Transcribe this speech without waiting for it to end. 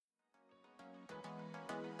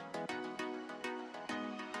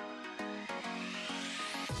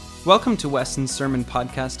Welcome to Weston's Sermon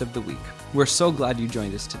Podcast of the Week. We're so glad you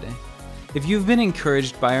joined us today. If you've been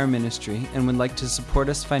encouraged by our ministry and would like to support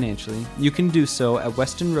us financially, you can do so at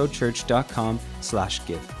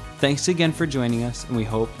westonroadchurch.com/give. Thanks again for joining us, and we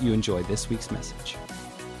hope you enjoy this week's message.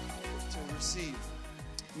 To receive.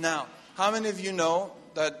 Now, how many of you know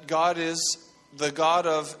that God is the God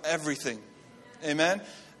of everything? Amen?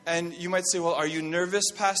 And you might say, well, are you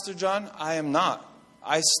nervous, Pastor John? I am not.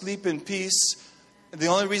 I sleep in peace. The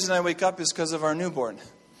only reason I wake up is because of our newborn.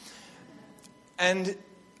 And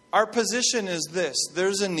our position is this.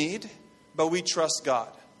 There's a need, but we trust God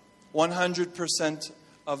 100%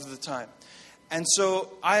 of the time. And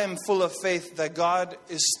so I am full of faith that God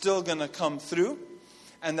is still going to come through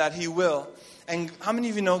and that He will. And how many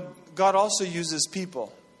of you know God also uses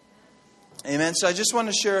people? Amen. So I just want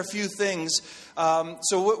to share a few things.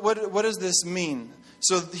 So what does this mean?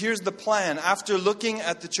 So here's the plan. After looking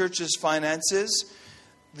at the church's finances,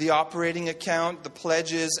 the operating account, the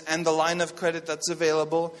pledges, and the line of credit that's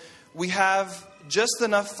available, we have just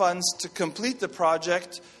enough funds to complete the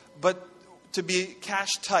project, but to be cash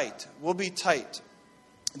tight. We'll be tight.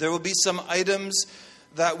 There will be some items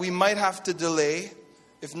that we might have to delay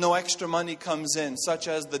if no extra money comes in, such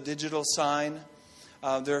as the digital sign.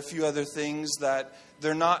 There are a few other things that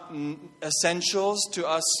they're not essentials to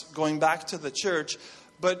us going back to the church.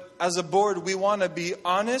 But as a board, we want to be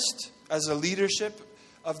honest. As a leadership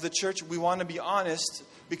of the church, we want to be honest.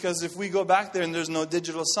 Because if we go back there and there's no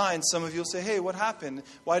digital sign, some of you will say, hey, what happened?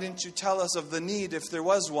 Why didn't you tell us of the need if there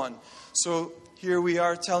was one? So here we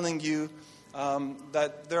are telling you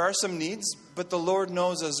that there are some needs, but the Lord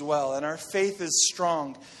knows as well. And our faith is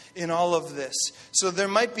strong in all of this. So there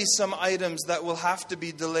might be some items that will have to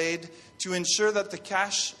be delayed to ensure that the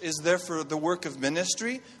cash is there for the work of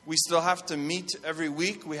ministry. We still have to meet every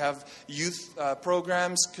week. We have youth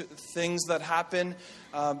programs, things that happen.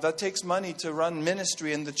 That takes money to run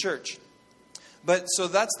ministry in the church. But so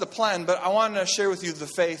that's the plan. But I want to share with you the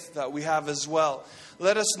faith that we have as well.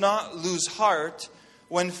 Let us not lose heart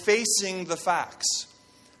when facing the facts.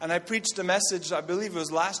 And I preached a message, I believe it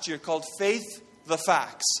was last year, called Faith the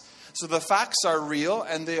Facts. So the facts are real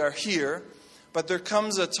and they are here. But there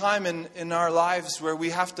comes a time in our lives where we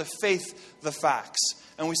have to faith the facts.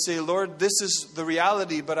 And we say, Lord, this is the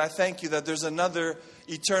reality, but I thank you that there's another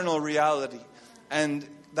eternal reality. And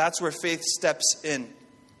that's where faith steps in.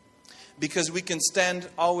 Because we can stand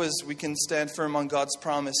firm on God's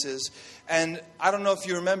promises. And I don't know if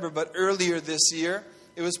you remember, but earlier this year,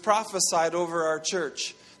 it was prophesied over our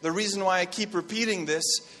church. The reason why I keep repeating this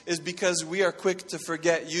is because we are quick to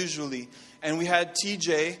forget usually. And we had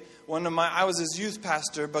TJ, I was his youth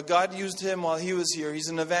pastor, but God used him while he was here. He's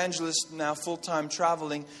an evangelist now, full-time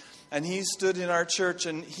traveling. And he stood in our church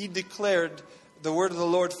and he declared, the word of the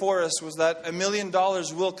Lord for us was that $1 million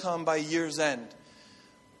will come by year's end.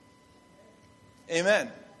 Amen.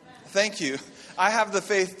 Thank you. I have the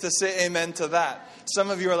faith to say amen to that. Some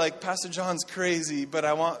of you are like, Pastor John's crazy, but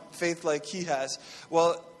I want faith like he has.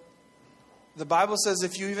 Well, the Bible says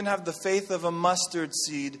if you even have the faith of a mustard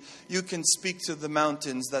seed, you can speak to the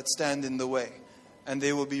mountains that stand in the way, and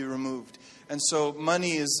they will be removed. And so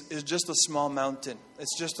money is just a small mountain.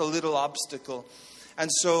 It's just a little obstacle.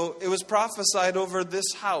 And so it was prophesied over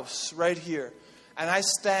this house right here. And I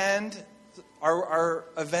stand, our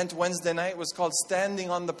event Wednesday night was called Standing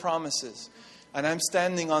on the Promises. And I'm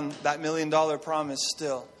standing on that $1 million promise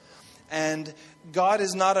still. And God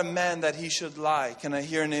is not a man that He should lie. Can I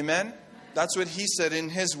hear an amen? That's what He said in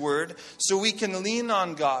His word. So we can lean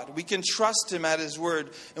on God. We can trust Him at His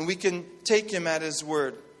word. And we can take Him at His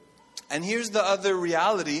word. And here's the other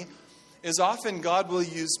reality, is often God will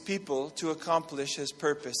use people to accomplish His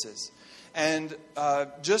purposes. And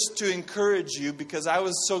just to encourage you, because I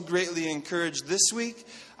was so greatly encouraged this week,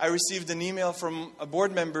 I received an email from a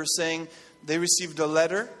board member saying they received a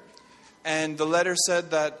letter. And the letter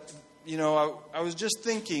said that, I was just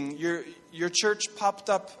thinking, your church popped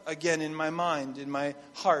up again in my mind, in my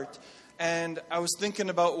heart. And I was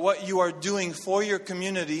thinking about what you are doing for your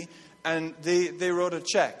community. And they wrote a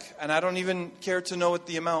check. And I don't even care to know what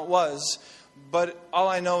the amount was. But all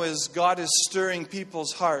I know is God is stirring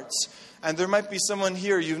people's hearts. And there might be someone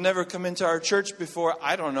here, you've never come into our church before,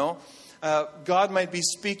 I don't know. God might be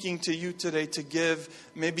speaking to you today to give.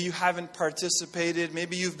 Maybe you haven't participated.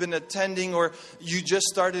 Maybe you've been attending or you just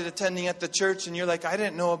started attending at the church and you're like, I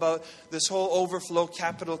didn't know about this whole Overflow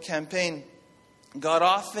Capital campaign. God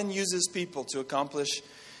often uses people to accomplish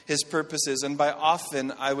His purposes. And by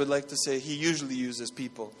often, I would like to say He usually uses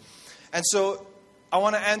people. And so I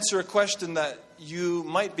want to answer a question that you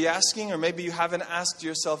might be asking, or maybe you haven't asked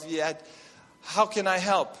yourself yet. how can I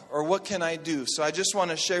help? Or what can I do? So I just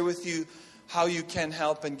want to share with you how you can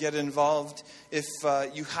help and get involved if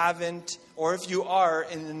you haven't, or if you are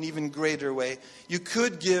in an even greater way. You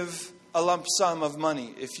could give a lump sum of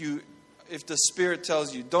money if the Spirit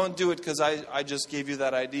tells you. Don't do it because I just gave you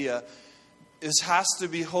that idea. This has to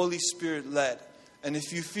be Holy Spirit led. And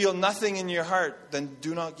if you feel nothing in your heart, then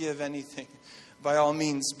do not give anything, by all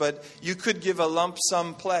means. But you could give a lump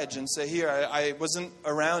sum pledge and say, here, I wasn't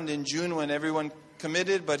around in June when everyone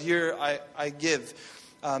committed, but here I give.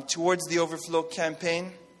 Towards the Overflow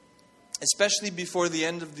campaign, especially before the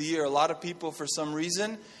end of the year, a lot of people, for some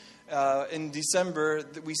reason, in December,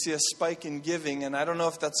 we see a spike in giving. And I don't know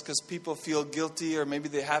if that's because people feel guilty, or maybe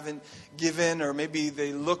they haven't given, or maybe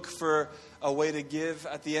they look for a way to give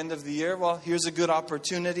at the end of the year. Well, here's a good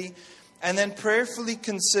opportunity. And then prayerfully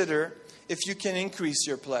consider if you can increase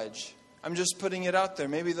your pledge. I'm just putting it out there.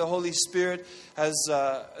 Maybe the Holy Spirit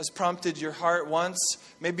has prompted your heart once.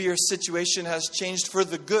 Maybe your situation has changed for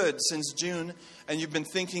the good since June, and you've been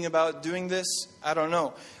thinking about doing this. I don't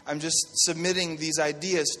know. I'm just submitting these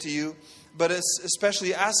ideas to you. But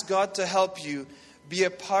especially ask God to help you be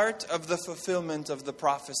a part of the fulfillment of the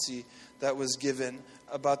prophecy that was given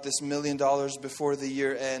about this $1 million before the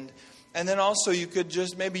year end. And then also you could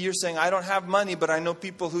just, maybe you're saying, I don't have money, but I know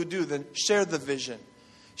people who do. Then share the vision.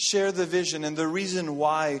 Share the vision and the reason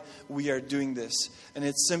why we are doing this. And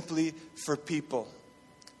it's simply for people.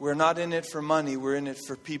 We're not in it for money. We're in it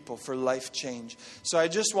for people, for life change. So I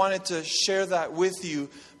just wanted to share that with you,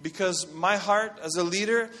 because my heart as a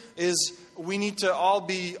leader is we need to all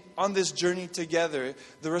be on this journey together.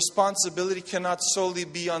 The responsibility cannot solely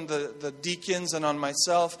be on the deacons and on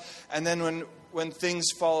myself. And then when things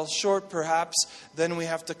fall short, perhaps, then we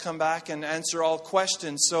have to come back and answer all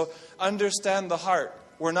questions. So understand the heart.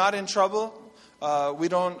 We're not in trouble. We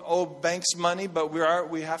don't owe banks money, but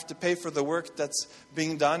we have to pay for the work that's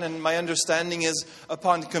being done. And my understanding is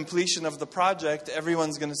upon completion of the project,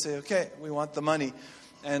 everyone's going to say, okay, we want the money.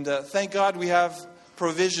 And thank God we have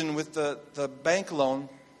provision with the bank loan.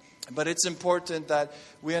 But it's important that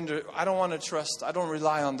I don't want to trust, I don't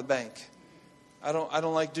rely on the bank. I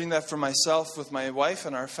don't like doing that for myself with my wife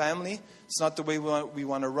and our family. It's not the way we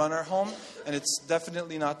want to run our home. And it's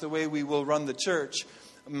definitely not the way we will run the church.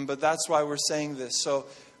 But that's why we're saying this. So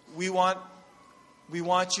we want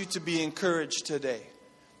you to be encouraged today.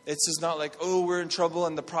 It's just not like, oh, we're in trouble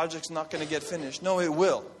and the project's not going to get finished. No, it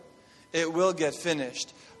will. It will get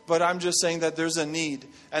finished. But I'm just saying that there's a need.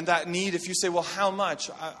 And that need, if you say, well, how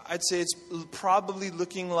much? I'd say it's probably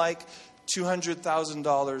looking like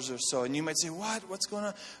 $200,000 or so. And you might say, what? What's going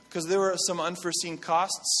on? Because there were some unforeseen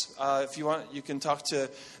costs. If you want, you can talk to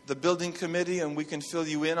the building committee and we can fill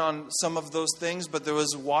you in on some of those things. But there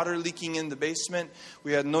was water leaking in the basement.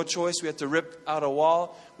 We had no choice. We had to rip out a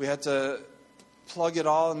wall. We had to plug it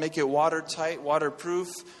all and make it watertight, waterproof.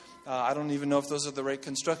 I don't even know if those are the right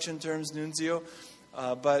construction terms, Nunzio.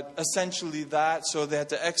 But essentially that, so they had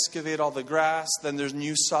to excavate all the grass, then there's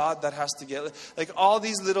new sod that has to get, like all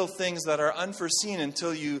these little things that are unforeseen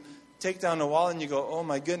until you take down a wall and you go, oh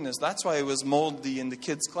my goodness, that's why it was moldy in the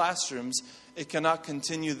kids' classrooms. It cannot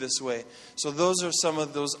continue this way. So those are some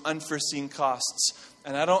of those unforeseen costs.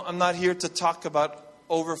 And I'm not here to talk about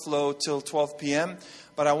Overflow till 12 p.m.,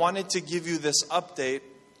 but I wanted to give you this update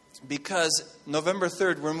because November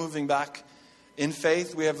 3rd, we're moving back in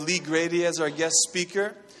faith. We have Lee Grady as our guest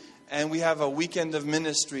speaker, and we have a weekend of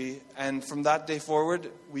ministry. And from that day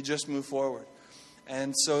forward, we just move forward.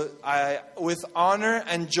 And so with honor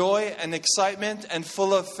and joy and excitement and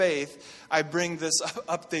full of faith, I bring this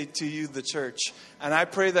update to you, the church. And I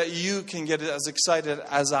pray that you can get as excited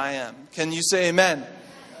as I am. Can you say amen?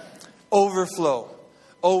 Overflow.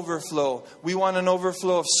 Overflow. We want an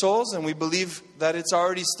overflow of souls, and we believe that it's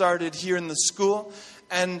already started here in the school.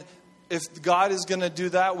 And if God is going to do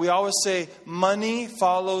that, we always say money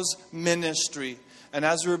follows ministry. And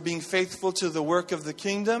as we're being faithful to the work of the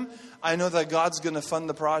kingdom, I know that God's going to fund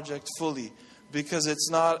the project fully, because it's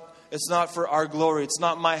not for our glory. It's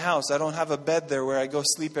not my house. I don't have a bed there where I go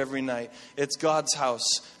sleep every night. It's God's house,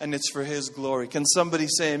 and it's for His glory. Can somebody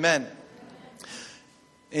say amen?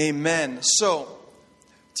 Amen. So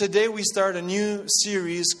today we start a new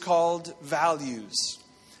series called Values.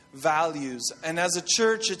 Values. And as a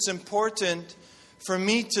church, it's important for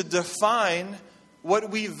me to define what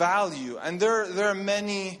we value. And there are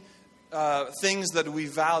many things that we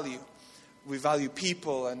value. We value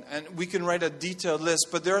people, and we can write a detailed list.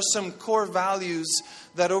 But there are some core values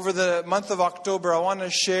that over the month of October I want to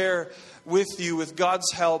share with you with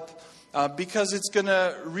God's help, because it's going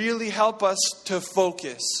to really help us to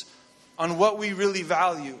focus on what we really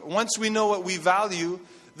value. Once we know what we value,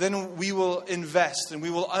 then we will invest and we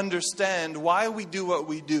will understand why we do what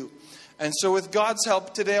we do. And so with God's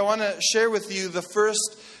help today, I want to share with you the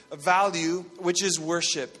first value, which is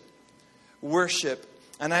worship. Worship.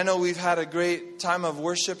 And I know we've had a great time of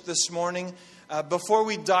worship this morning. Before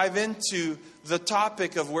we dive into the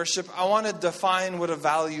topic of worship, I want to define what a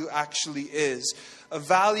value actually is. A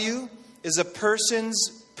value is a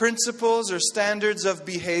person's principles or standards of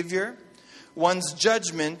behavior, one's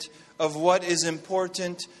judgment of what is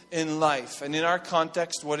important in life. And in our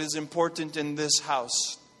context, what is important in this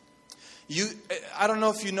house. I don't know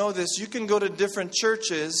if you know this, you can go to different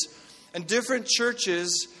churches, and different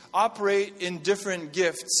churches operate in different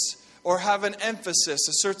gifts or have an emphasis,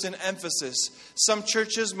 a certain emphasis. Some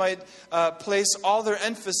churches might place all their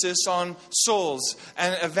emphasis on souls,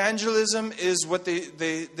 and evangelism is what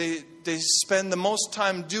they spend the most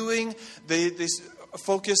time doing. They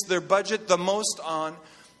focus their budget the most on.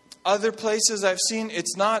 Other places I've seen,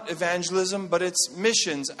 it's not evangelism, but it's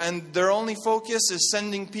missions. And their only focus is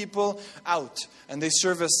sending people out. And they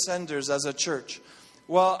serve as senders as a church.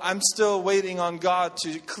 Well, I'm still waiting on God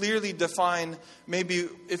to clearly define maybe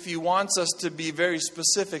if He wants us to be very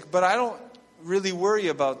specific. But I don't really worry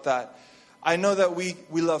about that. I know that we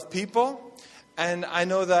love people. And I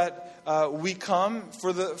know that we come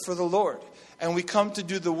for the Lord. And we come to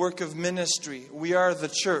do the work of ministry. We are the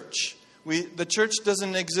church. The church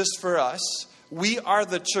doesn't exist for us. We are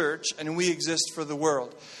the church, and we exist for the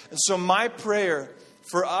world. And so my prayer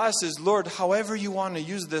for us is, Lord, however you want to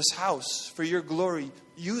use this house for your glory,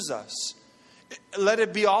 use us. Let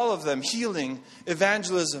it be all of them: healing,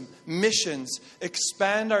 evangelism, missions.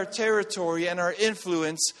 Expand our territory and our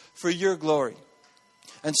influence for your glory.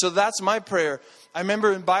 And so that's my prayer. I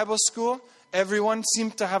remember in Bible school, everyone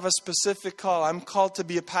seemed to have a specific call. I'm called to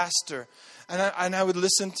be a pastor. And I would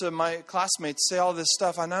listen to my classmates say all this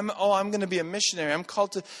stuff. And I'm going to be a missionary. I'm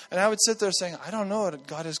called to... And I would sit there saying, I don't know what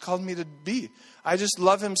God has called me to be. I just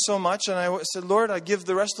love Him so much. And I said, Lord, I give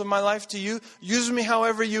the rest of my life to you. Use me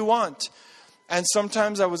however you want. And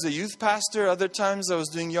sometimes I was a youth pastor. Other times I was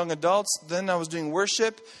doing young adults. Then I was doing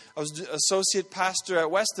worship. I was associate pastor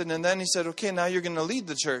at Weston. And then He said, okay, now you're going to lead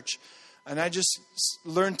the church. And I just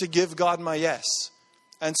learned to give God my yes.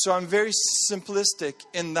 And so I'm very simplistic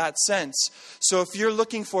in that sense. So if you're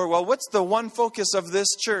looking for, well, what's the one focus of this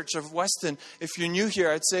church of Weston? If you're new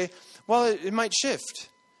here, I'd say, well, it might shift.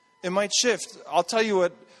 It might shift. I'll tell you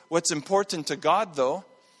what's important to God, though.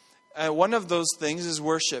 One of those things is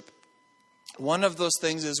worship. One of those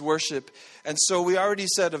things is worship. And so we already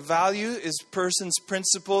said a value is person's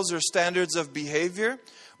principles or standards of behavior,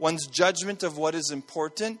 one's judgment of what is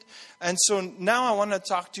important. And so now I want to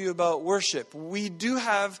talk to you about worship. We do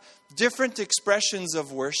have different expressions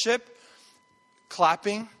of worship: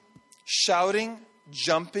 clapping, shouting,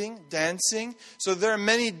 jumping, dancing. So there are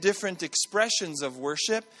many different expressions of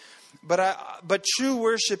worship. But true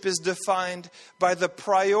worship is defined by the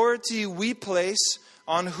priority we place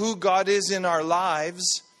on who God is in our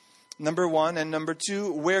lives, number one, and number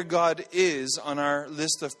two, where God is on our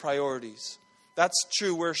list of priorities. That's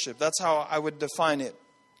true worship. That's how I would define it.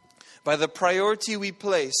 By the priority we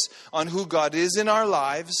place on who God is in our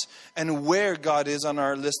lives and where God is on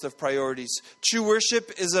our list of priorities. True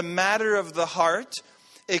worship is a matter of the heart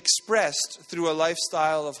expressed through a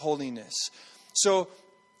lifestyle of holiness. So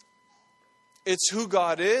it's who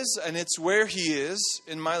God is and it's where He is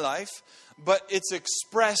in my life, but it's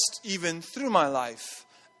expressed even through my life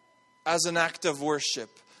as an act of worship.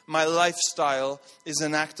 My lifestyle is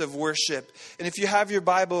an act of worship. And if you have your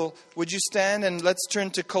Bible, would you stand and let's turn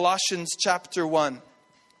to Colossians chapter 1.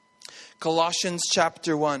 Colossians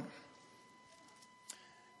chapter 1.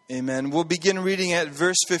 Amen. We'll begin reading at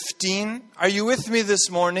verse 15. Are you with me this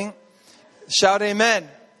morning? Shout amen.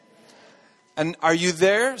 And are you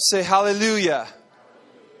there? Say hallelujah.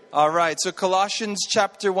 All right. So Colossians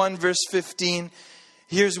chapter 1 verse 15.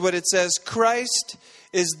 Here's what it says. Christ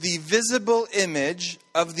is the visible image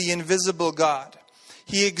of the invisible God.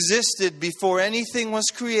 He existed before anything was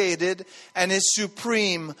created and is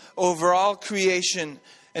supreme over all creation.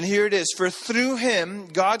 And here it is. For through Him,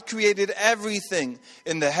 God created everything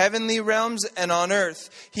in the heavenly realms and on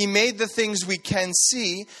earth. He made the things we can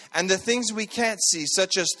see and the things we can't see,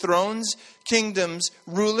 such as thrones, kingdoms,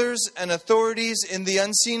 rulers, and authorities in the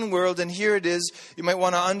unseen world. And here it is. You might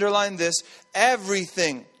want to underline this.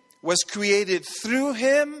 Everything was created through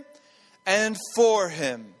Him and for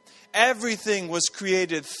Him. Everything was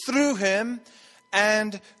created through Him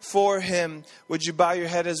and for Him. Would you bow your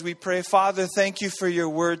head as we pray? Father, thank you for your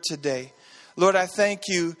word today. Lord, I thank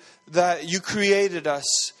you that you created us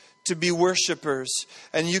to be worshipers.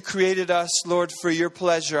 And you created us, Lord, for your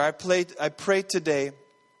pleasure. I pray today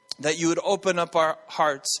that you would open up our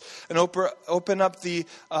hearts and open up the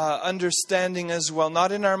understanding as well,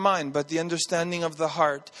 not in our mind, but the understanding of the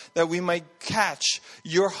heart, that we might catch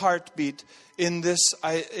your heartbeat in this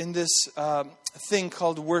thing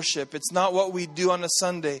called worship. It's not what we do on a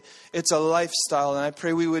Sunday. It's a lifestyle. And I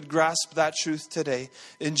pray we would grasp that truth today.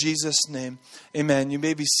 In Jesus' name, amen. You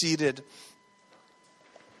may be seated.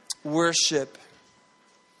 Worship.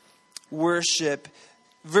 Worship.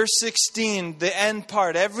 Verse 16, the end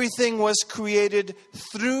part. Everything was created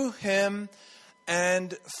through Him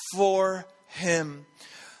and for Him.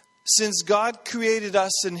 Since God created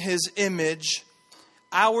us in His image,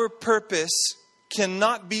 our purpose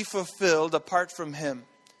cannot be fulfilled apart from Him.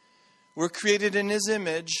 We're created in His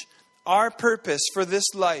image. Our purpose for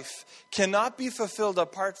this life cannot be fulfilled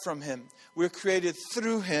apart from Him. We're created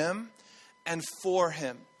through Him and for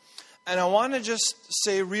Him. And I want to just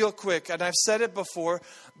say real quick, and I've said it before,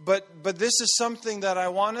 but this is something that I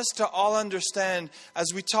want us to all understand as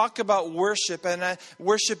we talk about worship, and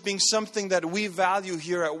worship being something that we value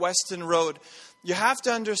here at Weston Road. You have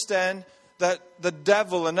to understand that the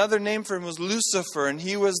devil, another name for him was Lucifer, and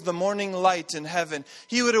he was the morning light in heaven.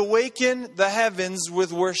 He would awaken the heavens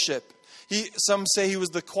with worship. Some say he was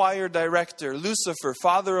the choir director, Lucifer,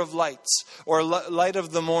 father of lights, or light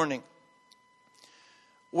of the morning.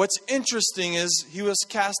 What's interesting is he was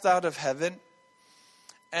cast out of heaven,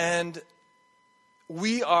 and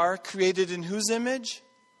we are created in whose image?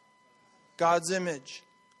 God's image.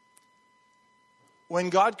 When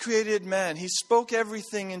God created man, He spoke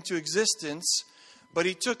everything into existence, but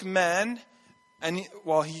He took man, and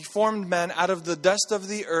He formed man out of the dust of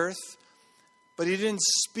the earth, but He didn't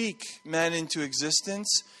speak man into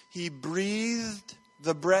existence. He breathed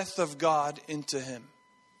the breath of God into him,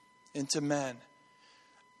 into man.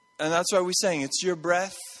 And that's why we sang, it's your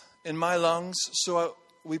breath in my lungs, so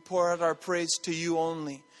we pour out our praise to you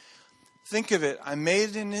only. Think of it. I'm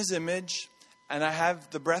made in His image, and I have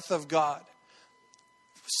the breath of God.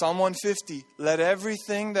 Psalm 150, let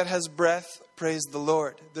everything that has breath praise the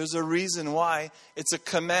Lord. There's a reason why. It's a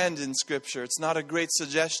command in Scripture. It's not a great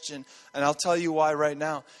suggestion. And I'll tell you why right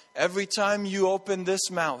now. Every time you open this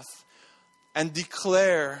mouth and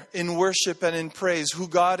declare in worship and in praise who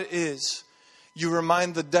God is, you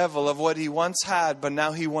remind the devil of what he once had, but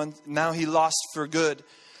now he lost for good.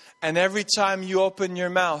 And every time you open your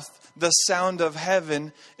mouth, the sound of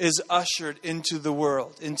heaven is ushered into the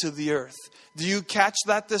world, into the earth. Do you catch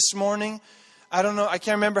that this morning? I don't know. I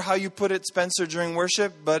can't remember how you put it, Spencer, during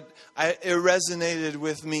worship, but it resonated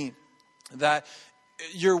with me that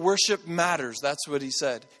your worship matters. That's what he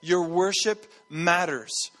said. Your worship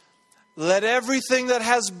matters. Let everything that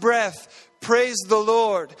has breath praise the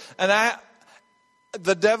Lord. And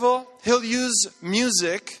the devil, he'll use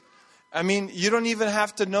music. I mean, you don't even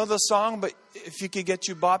have to know the song, but if he could get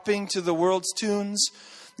you bopping to the world's tunes,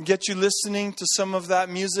 get you listening to some of that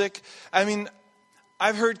music. I mean,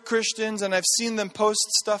 I've heard Christians and I've seen them post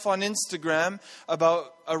stuff on Instagram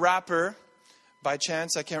about a rapper, by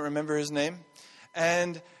chance, I can't remember his name.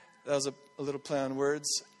 And that was a little play on words.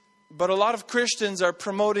 But a lot of Christians are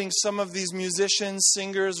promoting some of these musicians,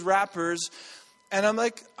 singers, rappers. And I'm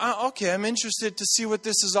like, okay, I'm interested to see what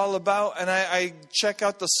this is all about. And I check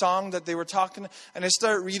out the song that they were talking. And I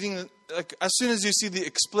start reading. Like, as soon as you see the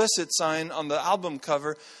explicit sign on the album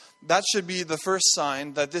cover, that should be the first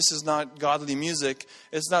sign that this is not godly music.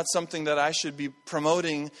 It's not something that I should be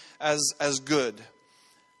promoting as good.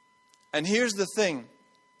 And here's the thing.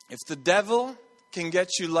 If the devil can get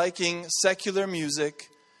you liking secular music,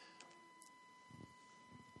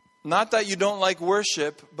 not that you don't like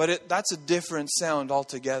worship, but that's a different sound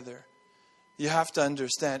altogether. You have to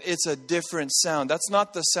understand. It's a different sound. That's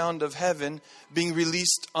not the sound of heaven being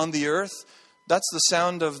released on the earth. That's the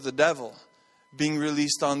sound of the devil being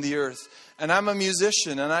released on the earth. And I'm a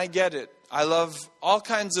musician and I get it. I love all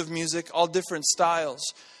kinds of music, all different styles.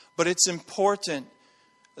 But it's important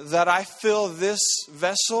that I fill this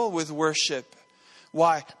vessel with worship.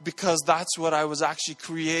 Why? Because that's what I was actually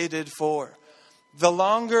created for. The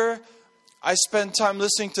longer I spend time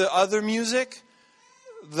listening to other music,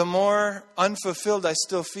 the more unfulfilled I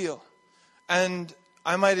still feel. And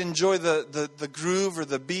I might enjoy the groove or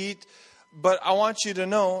the beat, but I want you to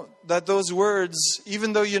know that those words,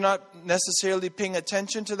 even though you're not necessarily paying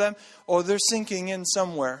attention to them, they're sinking in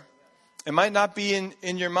somewhere. It might not be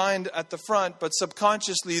in your mind at the front, but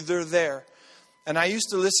subconsciously they're there. And I used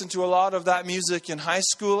to listen to a lot of that music in high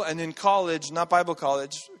school and in college, not Bible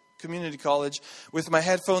college, community college, with my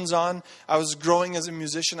headphones on. I was growing as a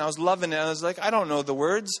musician. I was loving it. I was like, I don't know the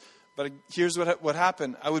words, but here's what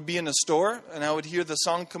happened. I would be in a store and I would hear the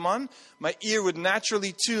song come on. My ear would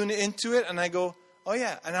naturally tune into it and I go, oh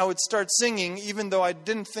yeah. And I would start singing even though I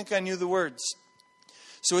didn't think I knew the words.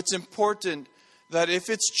 So it's important that if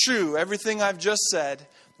it's true, everything I've just said,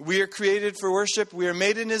 we are created for worship, we are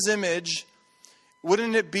made in His image,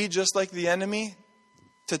 wouldn't it be just like the enemy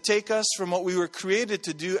to take us from what we were created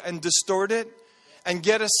to do and distort it and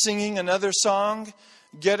get us singing another song,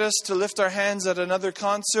 get us to lift our hands at another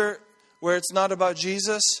concert where it's not about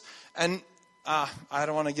Jesus? And I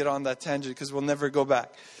don't want to get on that tangent because we'll never go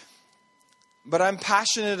back. But I'm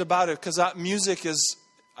passionate about it because music is,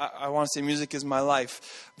 I want to say music is my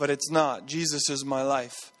life, but it's not. Jesus is my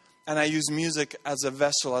life. And I use music as a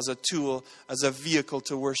vessel, as a tool, as a vehicle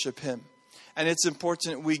to worship Him. And it's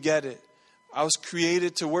important we get it. I was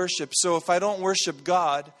created to worship. So if I don't worship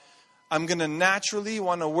God, I'm going to naturally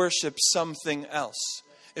want to worship something else.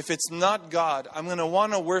 If it's not God, I'm going to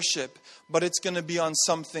want to worship, but it's going to be on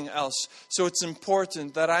something else. So it's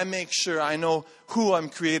important that I make sure I know who I'm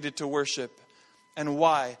created to worship and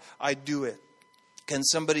why I do it. Can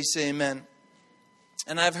somebody say amen?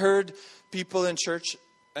 And I've heard people in church,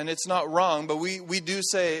 and it's not wrong, but we do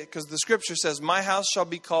say, because the scripture says, my house shall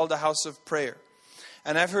be called a house of prayer.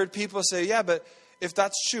 And I've heard people say, yeah, but if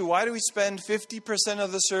that's true, why do we spend 50%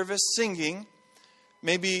 of the service singing,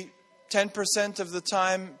 maybe 10% of the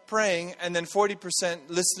time praying, and then 40%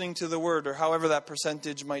 listening to the word, or however that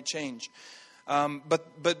percentage might change?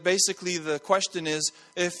 But basically the question is,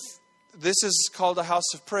 if this is called a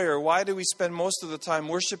house of prayer, why do we spend most of the time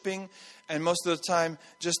worshiping and most of the time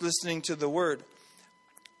just listening to the word?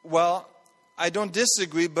 Well, I don't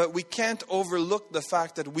disagree, but we can't overlook the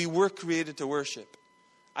fact that we were created to worship.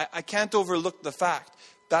 I can't overlook the fact.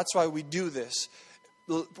 That's why we do this.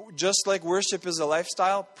 Just like worship is a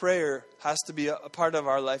lifestyle, prayer has to be a part of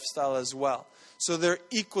our lifestyle as well. So they're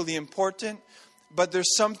equally important, but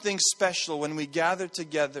there's something special when we gather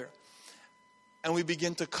together and we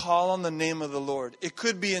begin to call on the name of the Lord. It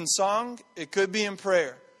could be in song, it could be in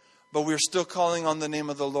prayer, but we're still calling on the name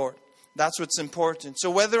of the Lord. That's what's important. So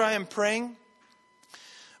whether I am praying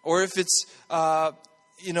or if it's,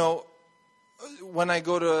 when I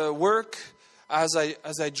go to work, as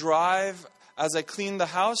I drive, as I clean the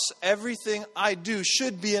house, everything I do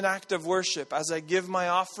should be an act of worship. As I give my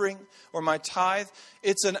offering or my tithe,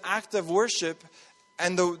 it's an act of worship.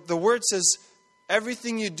 And the word says,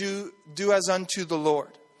 everything you do, do as unto the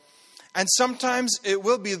Lord. And sometimes it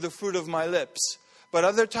will be the fruit of my lips. But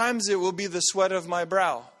other times it will be the sweat of my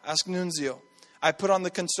brow. Ask Nunzio. I put on the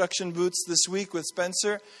construction boots this week with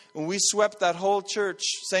Spencer, and we swept that whole church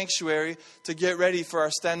sanctuary to get ready for our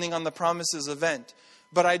Standing on the Promises event.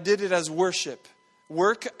 But I did it as worship.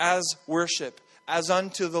 Work as worship, as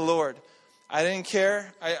unto the Lord. I didn't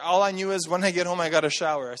care. All I knew is when I get home, I got a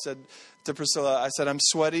shower. I said to Priscilla, I'm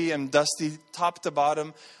sweaty, I'm dusty, top to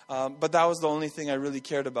bottom. But that was the only thing I really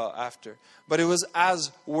cared about after. But it was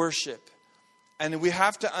as worship. And we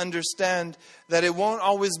have to understand that it won't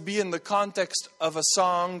always be in the context of a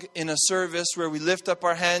song in a service where we lift up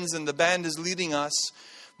our hands and the band is leading us.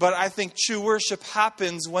 But I think true worship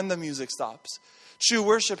happens when the music stops. True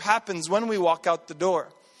worship happens when we walk out the door.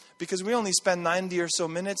 Because we only spend 90 or so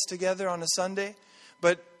minutes together on a Sunday.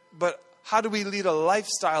 But how do we lead a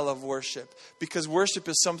lifestyle of worship? Because worship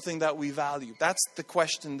is something that we value. That's the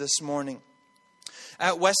question this morning.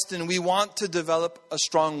 At Weston, we want to develop a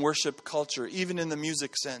strong worship culture, even in the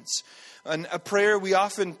music sense. And a prayer we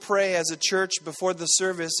often pray as a church before the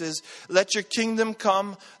service is, let your kingdom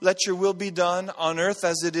come, let your will be done on earth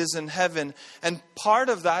as it is in heaven. And part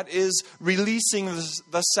of that is releasing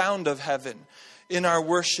the sound of heaven in our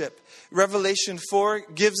worship. Revelation 4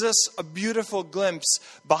 gives us a beautiful glimpse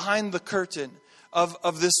behind the curtain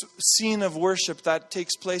of this scene of worship that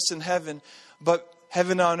takes place in heaven. But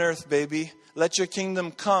heaven on earth, baby. Let your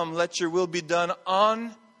kingdom come. Let your will be done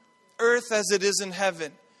on earth as it is in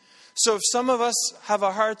heaven. So if some of us have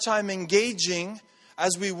a hard time engaging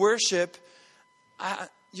as we worship,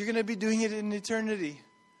 you're going to be doing it in eternity.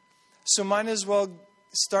 So might as well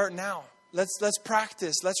start now. Let's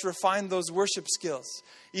practice. Let's refine those worship skills.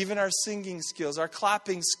 Even our singing skills, our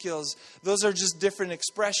clapping skills. Those are just different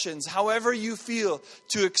expressions. However you feel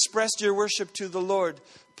to express your worship to the Lord,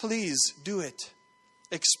 please do it.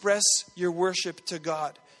 Express your worship to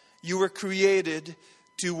God. You were created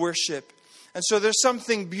to worship. And so there's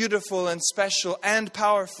something beautiful and special and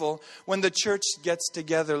powerful when the church gets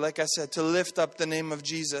together, like I said, to lift up the name of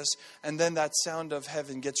Jesus. And then that sound of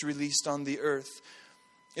heaven gets released on the earth.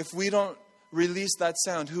 If we don't release that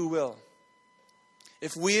sound, who will?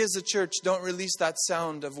 If we as a church don't release that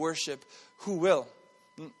sound of worship, who will?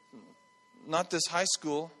 Not this high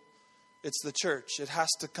school. It's the church. It has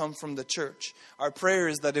to come from the church. Our prayer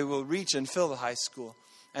is that it will reach and fill the high school.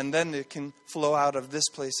 And then it can flow out of this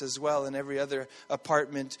place as well and every other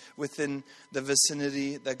apartment within the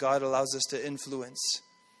vicinity that God allows us to influence.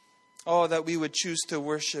 Oh, that we would choose to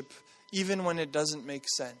worship even when it doesn't make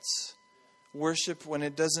sense. Worship when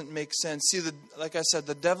it doesn't make sense. See, like I said,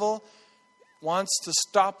 the devil wants to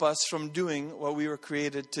stop us from doing what we were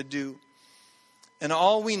created to do. And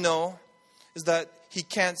all we know is that he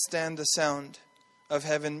can't stand the sound of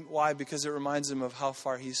heaven. Why? Because it reminds him of how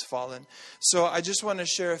far he's fallen. So I just want to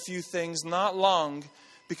share a few things, not long,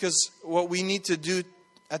 because what we need to do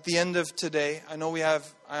at the end of today, I'm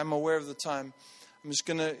aware of the time. I'm just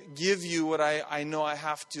going to give you what I know I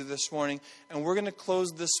have to this morning. And we're going to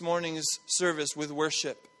close this morning's service with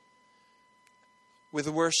worship. With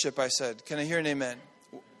worship, I said. Can I hear an amen?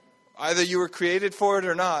 Either you were created for it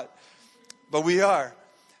or not. But we are.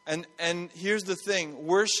 And here's the thing.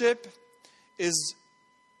 Worship is,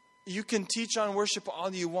 you can teach on worship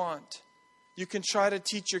all you want. You can try to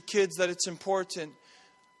teach your kids that it's important.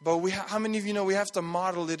 But how many of you know we have to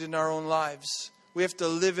model it in our own lives? We have to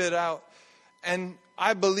live it out. And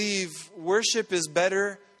I believe worship is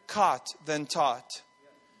better caught than taught.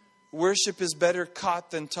 Worship is better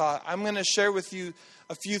caught than taught. I'm going to share with you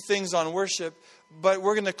a few things on worship, but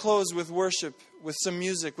we're going to close with worship, with some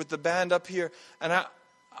music, with the band up here. And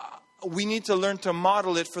we need to learn to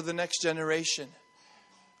model it for the next generation.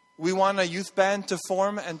 We want a youth band to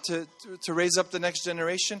form and to raise up the next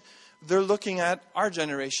generation. They're looking at our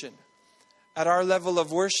generation, at our level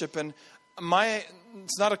of worship. And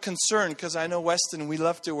it's not a concern because I know Weston, we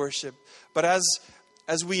love to worship. But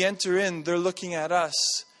as we enter in, they're looking at us.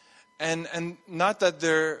 And not that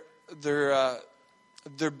they're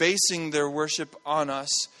basing their worship on us,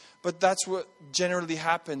 but that's what generally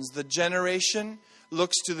happens. The generation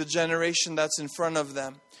looks to the generation that's in front of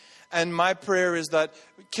them. And my prayer is that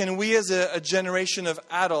can we as a generation of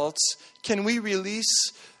adults, can we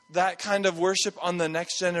release that kind of worship on the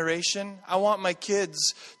next generation? I want my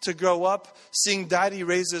kids to grow up seeing Daddy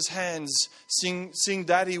raise his hands, seeing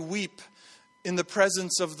Daddy weep in the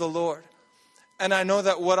presence of the Lord. And I know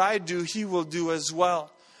that what I do, he will do as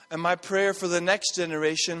well. And my prayer for the next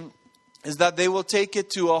generation is that they will take it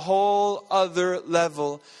to a whole other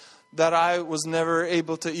level that I was never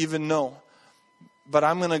able to even know. But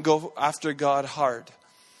I'm going to go after God hard.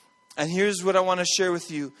 And here's what I want to share with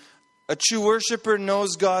you. A true worshiper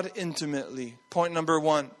knows God intimately. Point number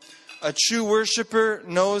 1. A true worshiper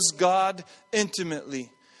knows God intimately.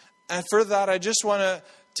 And for that, I just want to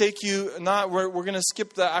take you, we're going to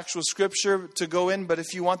skip the actual scripture to go in, but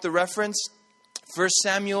if you want the reference, 1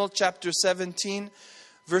 Samuel chapter 17,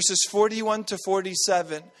 verses 41 to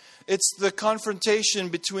 47. It's the confrontation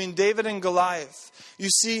between David and Goliath. You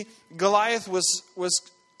see, Goliath was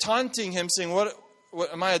taunting him, saying, what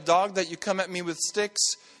am I, a dog that you come at me with sticks?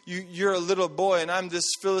 You're a little boy and I'm this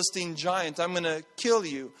Philistine giant. I'm going to kill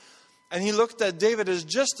you. And he looked at David as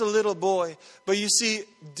just a little boy. But you see,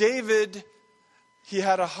 David, he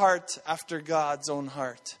had a heart after God's own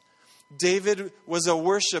heart. David was a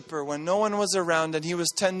worshiper when no one was around and he was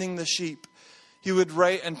tending the sheep. He would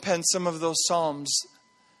write and pen some of those psalms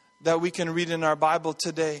that we can read in our Bible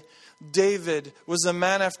today. David was a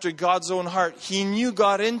man after God's own heart. He knew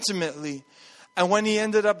God intimately. And when he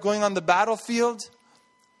ended up going on the battlefield,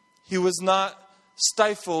 he was not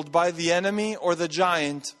stifled by the enemy or the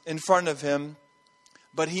giant in front of him.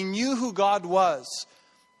 But he knew who God was.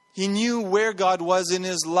 He knew where God was in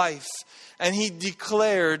his life. And he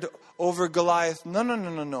declared over Goliath,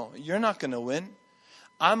 no, you're not going to win.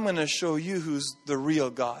 I'm going to show you who's the real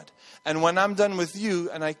God. And when I'm done with you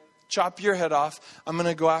and I chop your head off, I'm going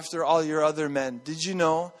to go after all your other men. Did you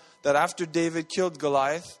know that after David killed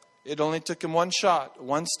Goliath, it only took him one shot,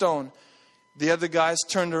 one stone. The other guys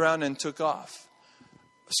turned around and took off.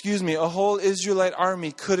 A whole Israelite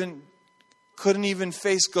army couldn't even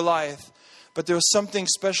face Goliath. But there was something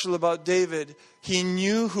special about David. He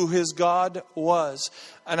knew who his God was.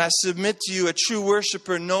 And I submit to you, a true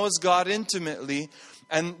worshiper knows God intimately.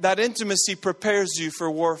 And that intimacy prepares you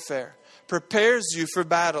for warfare, prepares you for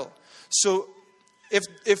battle. So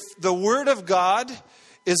if the word of God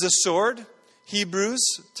is a sword, Hebrews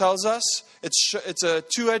tells us it's a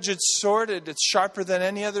two-edged sword. It's sharper than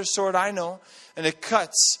any other sword I know. And it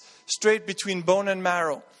cuts straight between bone and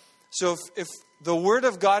marrow. So if the word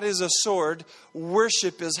of God is a sword,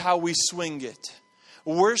 worship is how we swing it.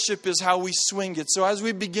 Worship is how we swing it. So as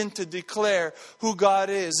we begin to declare who God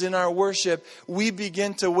is in our worship, we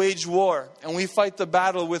begin to wage war. And we fight the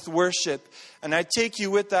battle with worship. And I take you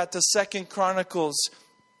with that to 2 Chronicles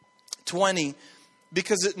 20.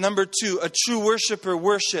 Because number 2, a true worshiper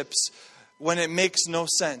worships when it makes no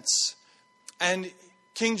sense. And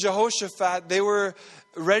King Jehoshaphat, they were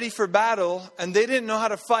ready for battle and they didn't know how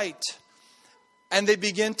to fight. And they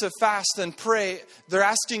begin to fast and pray. They're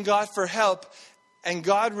asking God for help. And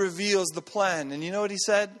God reveals the plan. And you know what he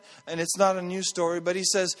said? And it's not a new story, but he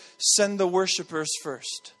says, send the worshipers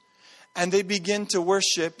first. And they begin to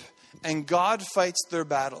worship, and God fights their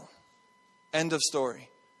battle. End of story.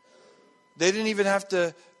 They didn't even have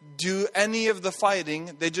to do any of the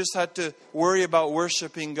fighting. They just had to worry about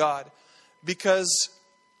worshiping God. Because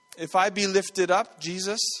if I be lifted up,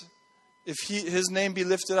 Jesus, if his name be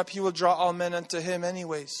lifted up, he will draw all men unto him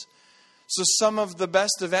anyways. So some of the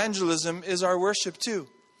best evangelism is our worship too.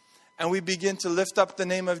 And we begin to lift up the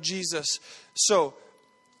name of Jesus. So,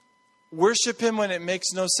 worship him when it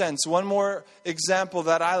makes no sense. One more example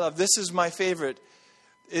that I love, this is my favorite,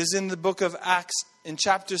 is in the book of Acts in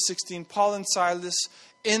chapter 16. Paul and Silas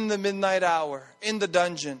in the midnight hour, in the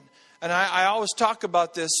dungeon. And I always talk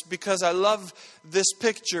about this because I love this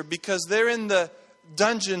picture, because they're in the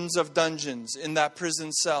dungeons of dungeons in that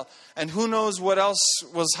prison cell. And who knows what else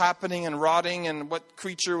was happening and rotting and what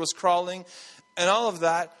creature was crawling and all of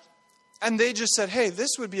that. And they just said, hey,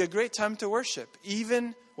 this would be a great time to worship,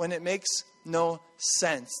 even when it makes no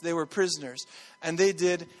sense. They were prisoners. And they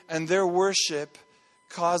did. And their worship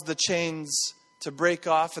caused the chains to break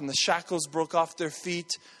off and the shackles broke off their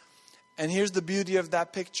feet. And here's the beauty of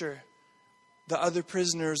that picture. The other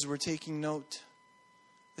prisoners were taking note.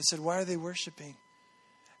 They said, why are they worshiping?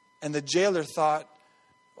 And the jailer thought,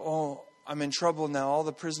 oh, I'm in trouble now. All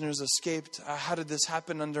the prisoners escaped. How did this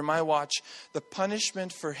happen under my watch? The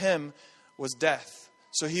punishment for him was death.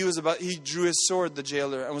 So he drew his sword, the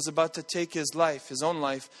jailer, and was about to take his life, his own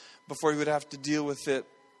life, before he would have to deal with it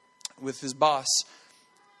with his boss.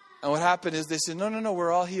 And what happened is they said, no,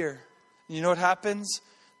 we're all here. And you know what happens?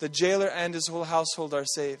 The jailer and his whole household are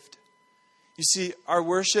saved. You see, our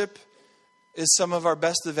worship is some of our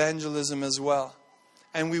best evangelism as well.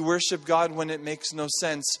 And we worship God when it makes no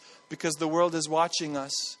sense, because the world is watching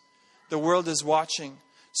us. The world is watching.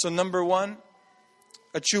 So number one,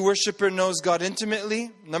 a true worshiper knows God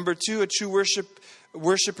intimately. Number two, a true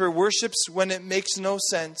worshiper worships when it makes no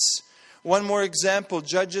sense. One more example,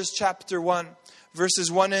 Judges chapter 1,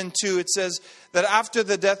 verses 1 and 2. It says that after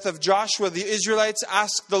the death of Joshua, the Israelites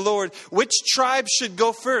asked the Lord, which tribe should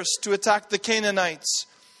go first to attack the Canaanites?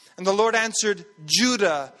 And the Lord answered,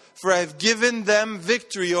 Judah, for I have given them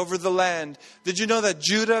victory over the land. Did you know that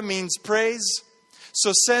Judah means praise?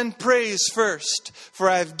 So send praise first, for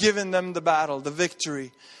I have given them the battle, the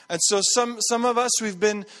victory. And so some of us, we've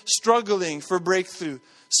been struggling for breakthrough.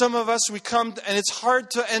 Some of us, we come and it's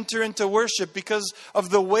hard to enter into worship because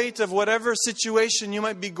of the weight of whatever situation you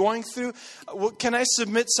might be going through. Can I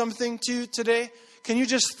submit something to you today? Can you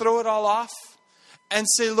just throw it all off? And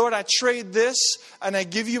say, Lord, I trade this and I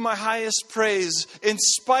give you my highest praise. In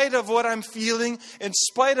spite of what I'm feeling, in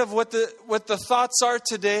spite of what the thoughts are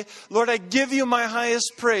today, Lord, I give you my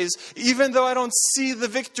highest praise. Even though I don't see the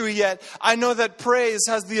victory yet, I know that praise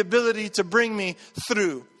has the ability to bring me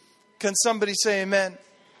through. Can somebody say amen?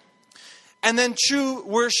 And then true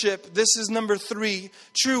worship, this is number 3.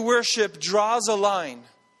 True worship draws a line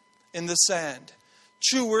in the sand.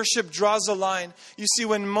 True worship draws a line. You see,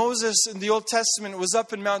 when Moses in the Old Testament was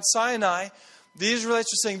up in Mount Sinai, the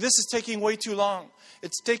Israelites were saying, this is taking way too long.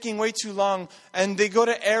 It's taking way too long. And they go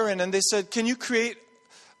to Aaron and they said, can you create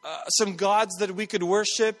some gods that we could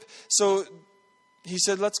worship? So he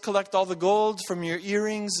said, let's collect all the gold from your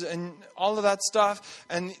earrings and all of that stuff.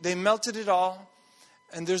 And they melted it all.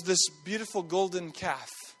 And there's this beautiful golden calf.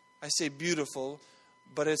 I say beautiful,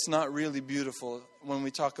 but it's not really beautiful when we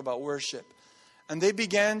talk about worship. And they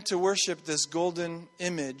began to worship this golden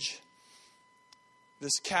image,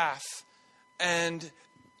 this calf. And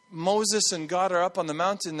Moses and God are up on the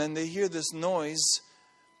mountain and they hear this noise.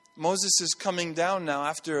 Moses is coming down now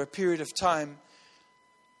after a period of time.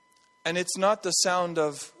 And it's not the sound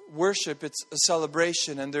of worship, it's a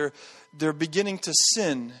celebration. And they're beginning to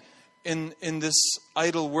sin in this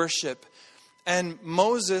idol worship. And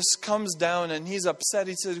Moses comes down and he's upset.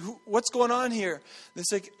 He said, what's going on here? They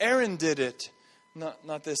say, Aaron did it.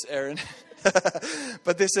 Not this Aaron.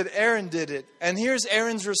 But they said Aaron did it. And here's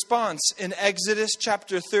Aaron's response in Exodus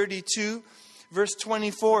chapter 32, verse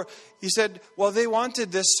 24. He said, well, they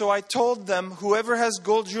wanted this, so I told them, whoever has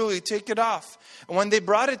gold jewelry, take it off. And when they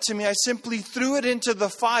brought it to me, I simply threw it into the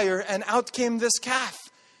fire and out came this calf.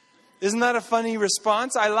 Isn't that a funny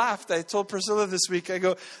response? I laughed. I told Priscilla this week, I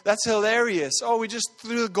go, that's hilarious. Oh, we just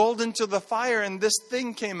threw the gold into the fire and this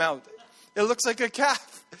thing came out. It looks like a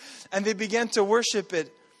calf. And they began to worship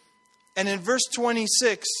it. And in verse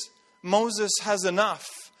 26, Moses has enough.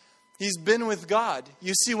 He's been with God.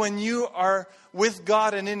 You see, when you are with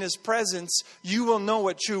God and in His presence, you will know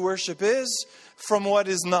what true worship is from what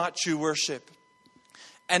is not true worship.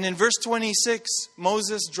 And in verse 26,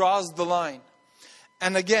 Moses draws the line.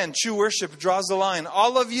 And again, true worship draws the line.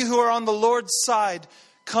 All of you who are on the Lord's side,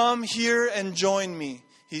 come here and join me,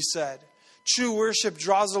 he said. True worship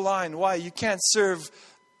draws a line. Why? You can't serve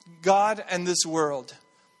God and this world.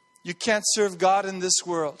 You can't serve God in this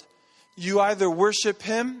world. You either worship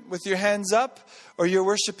Him with your hands up or you're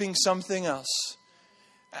worshiping something else.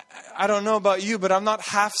 I don't know about you, but I'm not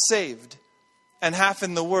half saved and half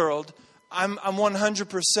in the world. I'm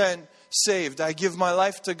 100% saved. I give my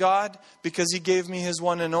life to God because He gave me His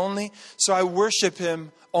one and only. So I worship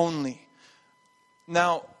Him only.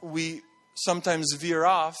 Now, we sometimes veer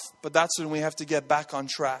off, but that's when we have to get back on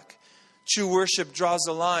track. True worship draws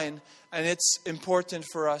a line, and it's important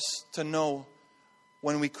for us to know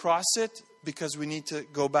when we cross it because we need to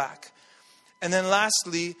go back. And then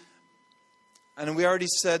lastly, and we already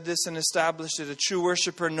said this and established it, a true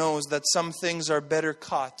worshiper knows that some things are better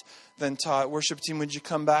caught than taught. Worship team, would you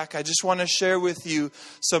come back? I just want to share with you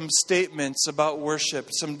some statements about worship,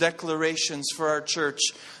 some declarations for our church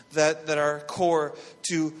that are core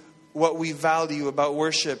to what we value about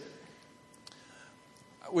worship.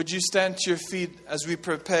 Would you stand to your feet as we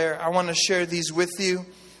prepare? I want to share these with you.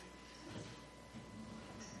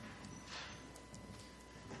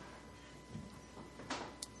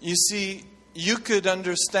 You see, you could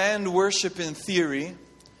understand worship in theory,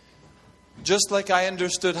 just like I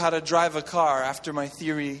understood how to drive a car after my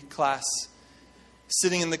theory class.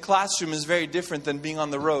 Sitting in the classroom is very different than being on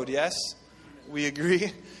the road, yes? We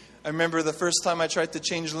agree? I remember the first time I tried to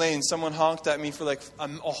change lanes, someone honked at me for like a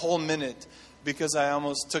whole minute because I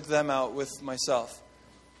almost took them out with myself.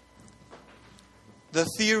 The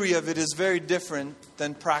theory of it is very different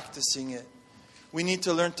than practicing it. We need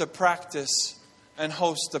to learn to practice and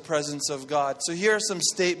host the presence of God. So here are some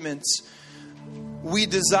statements. We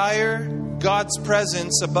desire God's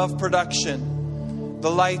presence above production.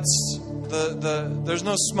 The lights, there's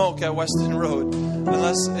no smoke at Weston Road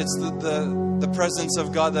unless it's the presence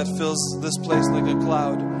of God that fills this place like a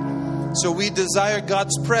cloud. So we desire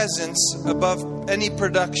God's presence above any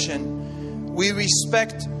production. We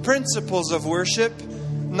respect principles of worship,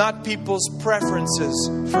 not people's preferences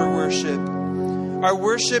for worship. Our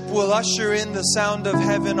worship will usher in the sound of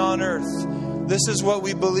heaven on earth. This is what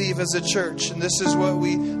we believe as a church, and this is what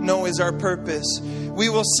we know is our purpose. We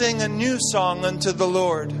will sing a new song unto the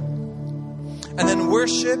Lord. And then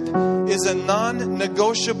worship is a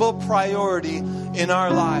non-negotiable priority in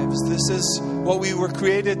our lives. This is what we were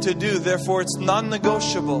created to do, therefore it's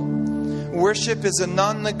non-negotiable. Worship is a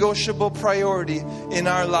non-negotiable priority in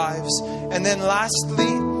our lives. And then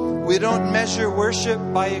lastly, we don't measure worship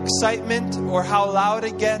by excitement or how loud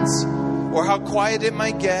it gets or how quiet it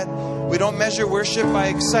might get. We don't measure worship by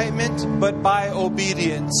excitement, but by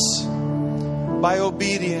obedience. By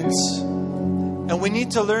obedience. And we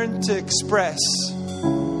need to learn to express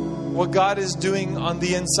what God is doing on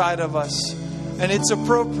the inside of us. And it's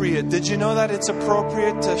appropriate. Did you know that it's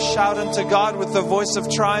appropriate to shout unto God with the voice of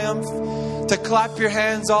triumph? To clap your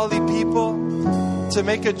hands, all ye people? To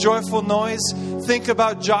make a joyful noise? Think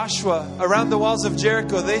about Joshua around the walls of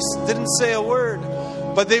Jericho. They didn't say a word,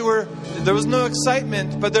 but there was no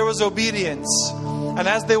excitement, but there was obedience. And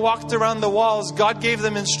as they walked around the walls, God gave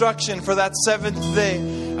them instruction for that seventh day.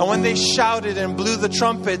 And when they shouted and blew the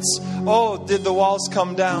trumpets, oh, did the walls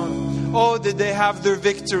come down. Oh, did they have their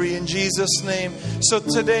victory in Jesus' name. So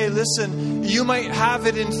today, listen, you might have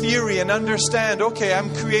it in theory and understand, okay, I'm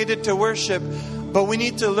created to worship. But we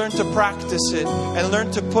need to learn to practice it and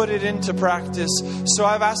learn to put it into practice. So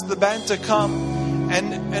I've asked the band to come.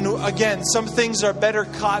 And again, some things are better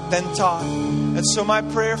caught than taught. And so my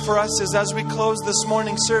prayer for us is as we close this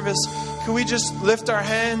morning service, could we just lift our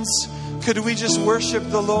hands? Could we just worship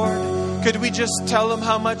the Lord? Could we just tell Him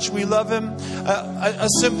how much we love Him? A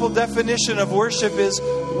simple definition of worship is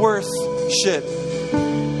worth-ship.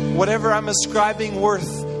 Whatever I'm ascribing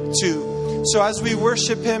worth to. So as we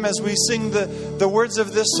worship Him, as we sing the words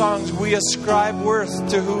of this song, we ascribe worth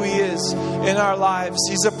to who He is in our lives.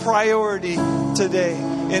 He's a priority today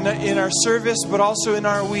in our service, but also in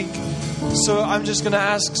our week. So I'm just going to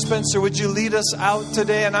ask Spencer, would you lead us out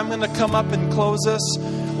today? And I'm going to come up and close us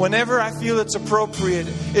whenever I feel it's appropriate.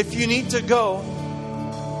 If you need to go,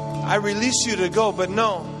 I release you to go, but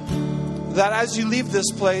know that as you leave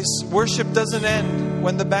this place, worship doesn't end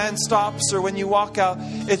when the band stops or when you walk out.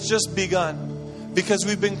 It's just begun. Because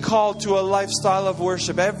we've been called to a lifestyle of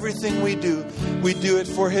worship. Everything we do it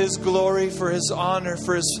for His glory, for His honor,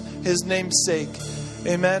 for His name's sake.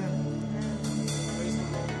 Amen.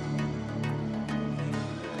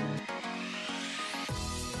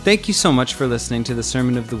 Thank you so much for listening to the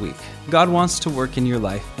Sermon of the Week. God wants to work in your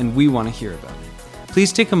life, and we want to hear about it.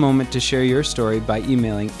 Please take a moment to share your story by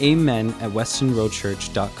emailing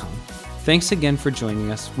amen@westonroadchurch.com. Thanks again for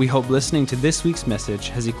joining us. We hope listening to this week's message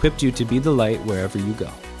has equipped you to be the light wherever you go.